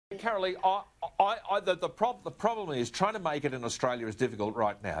Karalee, the problem is trying to make it in Australia is difficult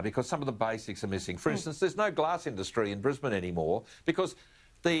right now because some of the basics are missing. For instance, there's no glass industry in Brisbane anymore because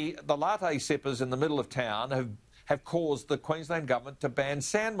the latte sippers in the middle of town have caused the Queensland government to ban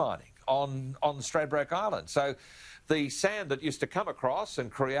sand mining on Stradbroke Island. So the sand that used to come across and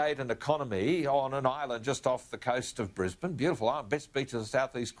create an economy on an island just off the coast of Brisbane, beautiful island, best beaches of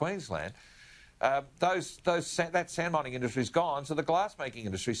southeast Queensland, that sand mining industry is gone, so the glass making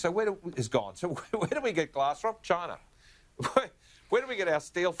industry is gone. So where do we get glass from? China. Where do we get our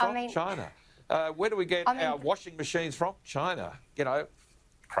steel from? China. Where do we get our washing machines from? China. You know,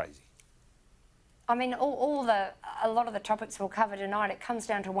 crazy. I mean, a lot of the topics we'll cover tonight, it comes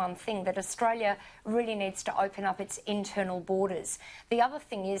down to one thing, that Australia really needs to open up its internal borders. The other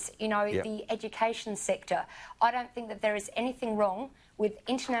thing is, you know, the education sector. I don't think that there is anything wrong with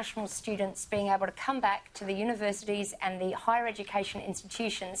international students being able to come back to the universities and the higher education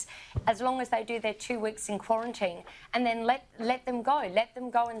institutions as long as they do their 2 weeks in quarantine, and then let them go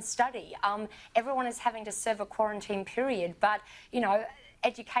and study. Everyone is having to serve a quarantine period, but, you know,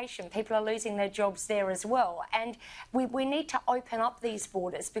 education, people are losing their jobs there as well. And we need to open up these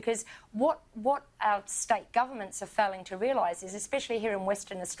borders, because what our state governments are failing to realise is, especially here in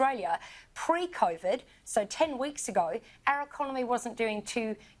Western Australia, pre-COVID, so 10 weeks ago, our economy wasn't doing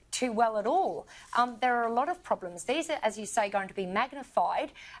too well at all. There are a lot of problems. These are, as you say, going to be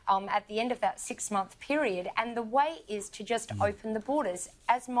magnified at the end of that 6-month period. And the way is to just open the borders.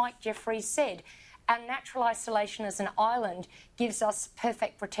 As Mike Jeffries said, our natural isolation as an island gives us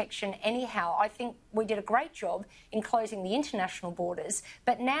perfect protection anyhow. I think we did a great job in closing the international borders,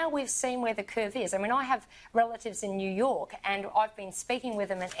 but now we've seen where the curve is. I mean, I have relatives in New York, and I've been speaking with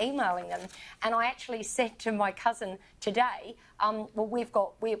them and emailing them, and I actually said to my cousin today, well, we've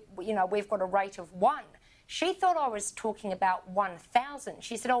got a rate of 1. She thought I was talking about 1,000.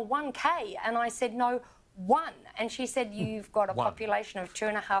 She said, oh, 1K. And I said, no, 1. And she said, you've got a population of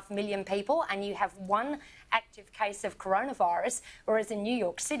 2.5 million people and you have 1 active case of coronavirus, whereas in New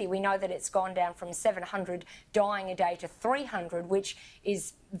York City we know that it's gone down from 700 dying a day to 300, which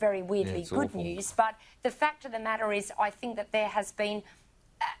is very weirdly good news. But the fact of the matter is, I think that there has been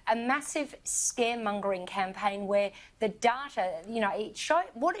a massive scaremongering campaign where the data, you know,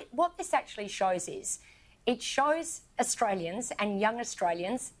 what this actually shows is, it shows Australians and young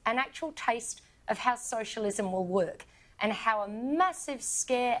Australians an actual taste of how socialism will work, and how a massive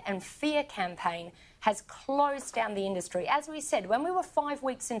scare and fear campaign has closed down the industry. As we said, when we were 5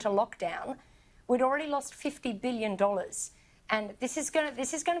 weeks into lockdown, we'd already lost $50 billion. And this is going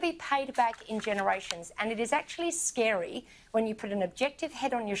to be paid back in generations. And it is actually scary when you put an objective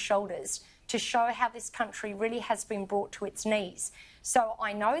head on your shoulders to show how this country really has been brought to its knees. So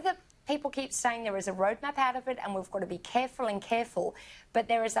I know that people keep saying there is a roadmap out of it and we've got to be careful, but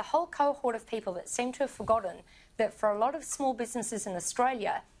there is a whole cohort of people that seem to have forgotten that for a lot of small businesses in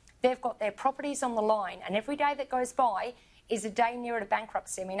Australia, they've got their properties on the line, and every day that goes by is a day nearer to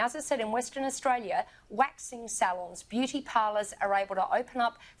bankruptcy. I mean, as I said, in Western Australia, waxing salons, beauty parlours are able to open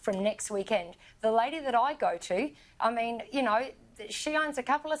up from next weekend. The lady that I go to, I mean, you know, she owns a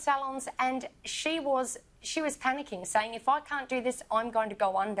couple of salons, and she was panicking, saying, if I can't do this, I'm going to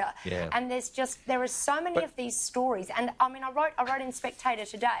go under. Yeah. And there are so many of these stories. And I mean, I wrote in Spectator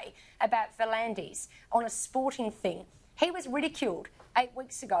today about Volandis on a sporting thing. He was ridiculed 8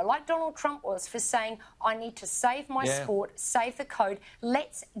 weeks ago, like Donald Trump was, for saying, I need to save my sport, save the code,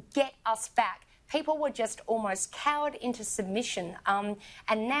 let's get us back. People were just almost cowered into submission. And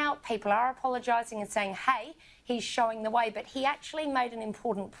now people are apologising and saying, hey, he's showing the way. But he actually made an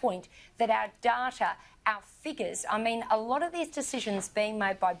important point, that our data, our figures, I mean, a lot of these decisions being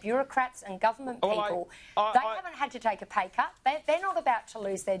made by bureaucrats and government people, they haven't had to take a pay cut. They're not about to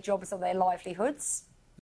lose their jobs or their livelihoods.